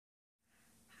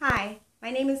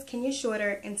My name is Kenya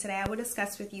Shorter, and today I will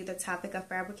discuss with you the topic of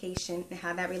fabrication and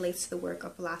how that relates to the work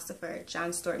of philosopher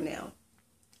John Stuart Mill.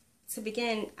 To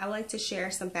begin, I would like to share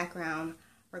some background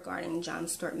regarding John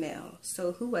Stuart Mill.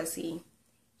 So who was he?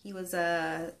 He was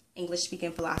an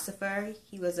English-speaking philosopher.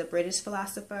 He was a British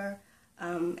philosopher,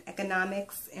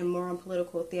 economics, and moral and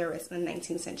political theorist in the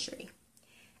 19th century.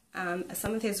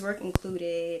 Some of his work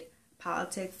included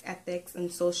politics, ethics,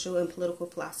 and social and political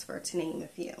philosopher, to name a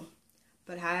few.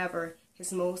 But however,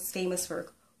 his most famous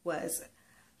work was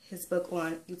his book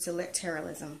on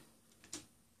utilitarianism.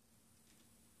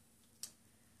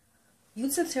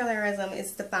 Utilitarianism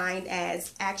is defined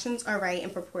as actions are right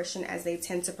in proportion as they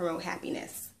tend to promote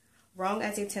happiness, wrong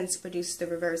as they tend to produce the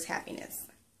reverse happiness.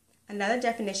 Another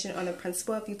definition on the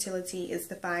principle of utility is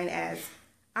defined as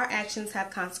our actions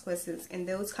have consequences and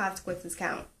those consequences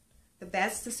count. The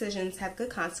best decisions have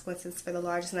good consequences for the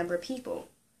largest number of people.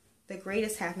 The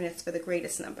greatest happiness for the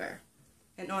greatest number.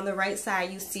 And on the right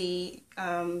side you see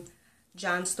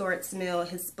John Stuart Mill,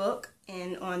 his book,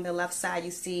 and on the left side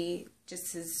you see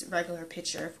just his regular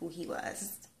picture of who he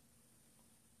was.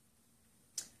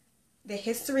 The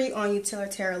history on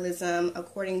utilitarianism,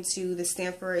 according to the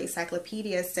Stanford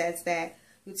Encyclopedia, says that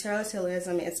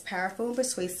utilitarianism is powerful and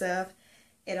persuasive.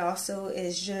 It also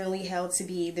is generally held to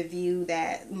be the view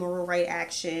that moral right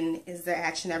action is the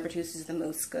action that produces the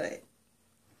most good.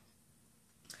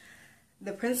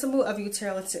 The principle of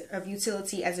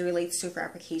utility as it relates to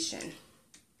fabrication.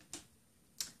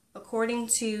 According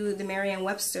to the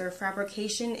Merriam-Webster,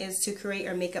 fabrication is to create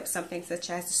or make up something such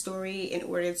as a story in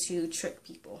order to trick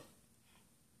people.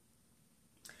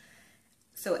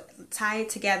 So tied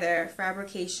together,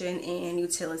 fabrication and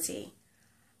utility.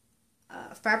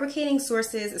 Fabricating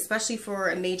sources, especially for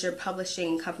a major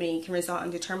publishing company, can result in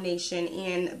determination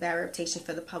and bad reputation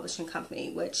for the publishing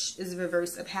company, which is the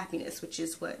reverse of happiness, which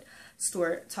is what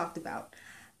Stuart talked about.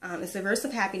 It's the reverse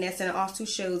of happiness, and it also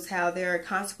shows how there are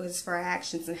consequences for our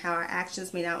actions and how our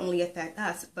actions may not only affect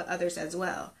us, but others as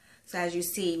well. So as you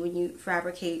see, when you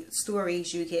fabricate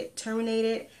stories, you get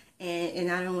terminated, and it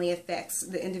not only affects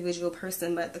the individual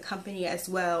person, but the company as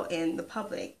well and the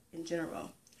public in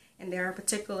general. And there are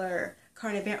particular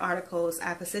current event articles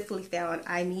I specifically found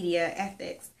iMedia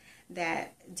Ethics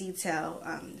that detail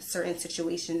certain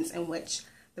situations in which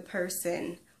the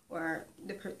person or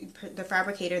the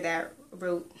fabricator that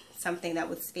wrote something that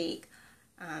was fake,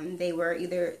 they were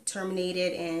either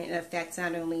terminated, and it affects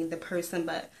not only the person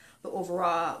but the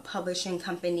overall publishing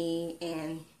company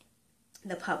and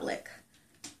the public.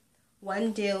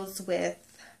 One deals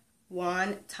with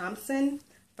Juan Thompson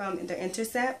from The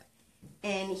Intercept,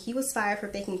 and he was fired for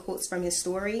faking quotes from his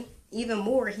story. Even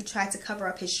more, he tried to cover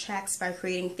up his tracks by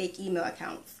creating fake email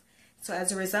accounts. So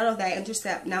as a result of that,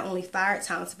 Intercept not only fired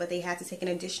Thompson, but they had to take an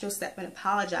additional step in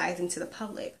apologizing to the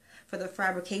public for the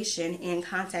fabrication and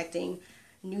contacting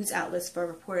news outlets for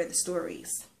reporting the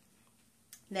stories.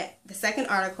 The second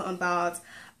article involves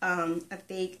a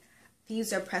fake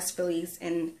Pfizer press release,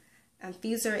 and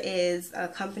Pfizer is a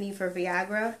company for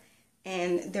Viagra,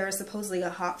 and there was supposedly a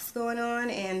hoax going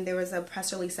on, and there was a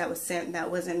press release that was sent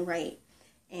that wasn't right,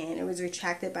 and it was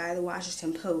retracted by the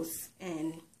Washington Post,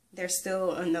 and they're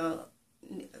still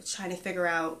trying to figure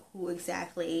out who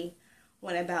exactly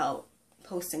went about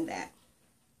posting that.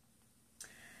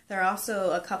 There are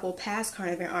also a couple past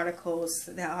current event articles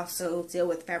that also deal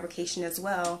with fabrication as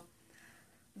well.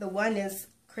 The one is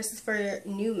Christopher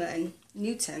Newton.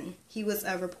 He was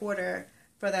a reporter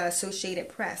for the Associated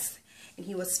Press, and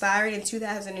he was fired in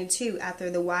 2002 after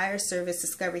the wire service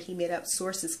discovered he made up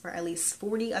sources for at least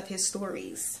 40 of his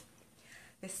stories.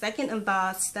 The second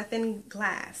involves Stephen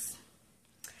Glass.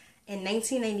 In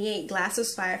 1998, Glass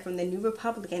was fired from the New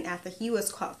Republican after he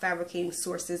was caught fabricating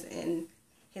sources in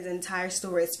his entire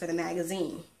stories for the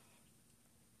magazine.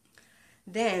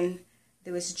 Then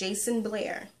there was Jason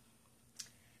Blair.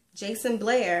 Jason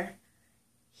Blair,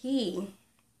 he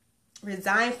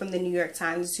resigned from the New York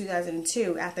Times in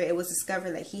 2002 after it was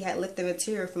discovered that he had lifted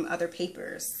material from other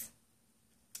papers.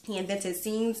 He invented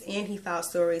scenes and he filed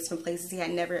stories from places he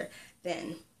had never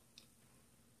been.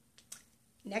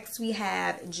 Next we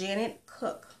have Janet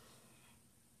Cook,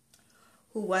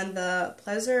 who won the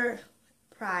Pulitzer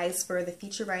Prize for the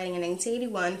feature writing in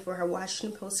 1981 for her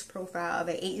Washington Post profile of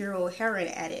an 8-year-old heroin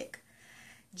addict,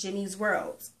 Jimmy's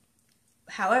World.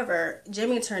 However,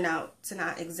 Jimmy turned out to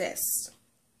not exist.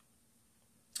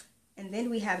 And then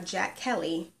we have Jack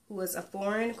Kelly, who was a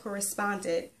foreign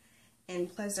correspondent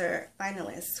and Pulitzer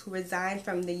finalist who resigned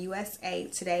from the USA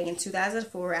Today in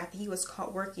 2004 after he was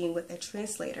caught working with a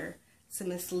translator to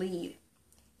mislead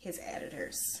his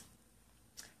editors.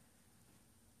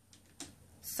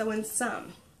 So in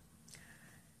sum,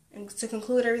 And to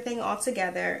conclude everything all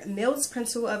together, Mill's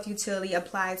principle of utility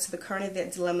applies to the current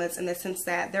event dilemmas in the sense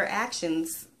that their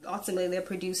actions, ultimately, they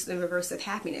produce the reverse of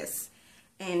happiness.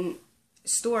 And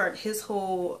Stuart, his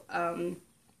whole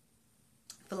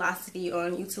philosophy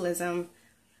on utilism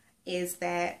is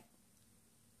that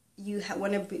you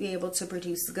want to be able to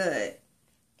produce good.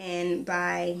 And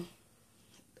by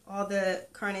all the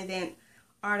current event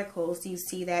articles, you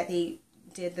see that they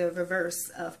did the reverse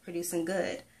of producing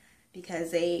good,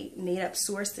 because they made up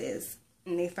sources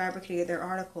and they fabricated their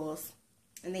articles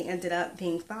and they ended up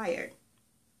being fired.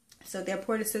 So their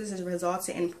poor decisions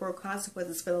resulted in poor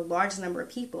consequences for the large number of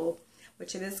people,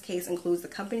 which in this case includes the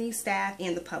company, staff,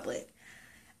 and the public.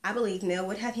 I believe Mill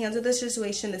would have handled the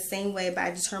situation the same way,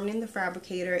 by determining the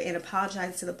fabricator and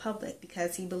apologizing to the public,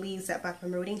 because he believes that by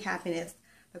promoting happiness,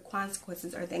 the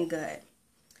consequences are then good.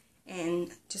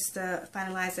 And just to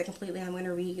finalize it completely, I'm going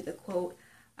to read the quote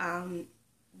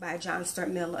by John Stuart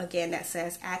Mill again, that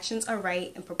says, "Actions are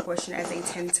right in proportion as they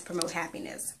tend to promote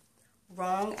happiness,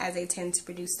 wrong as they tend to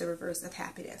produce the reverse of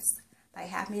happiness. By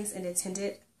happiness and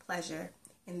intended pleasure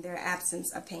in their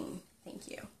absence of pain." Thank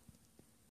you.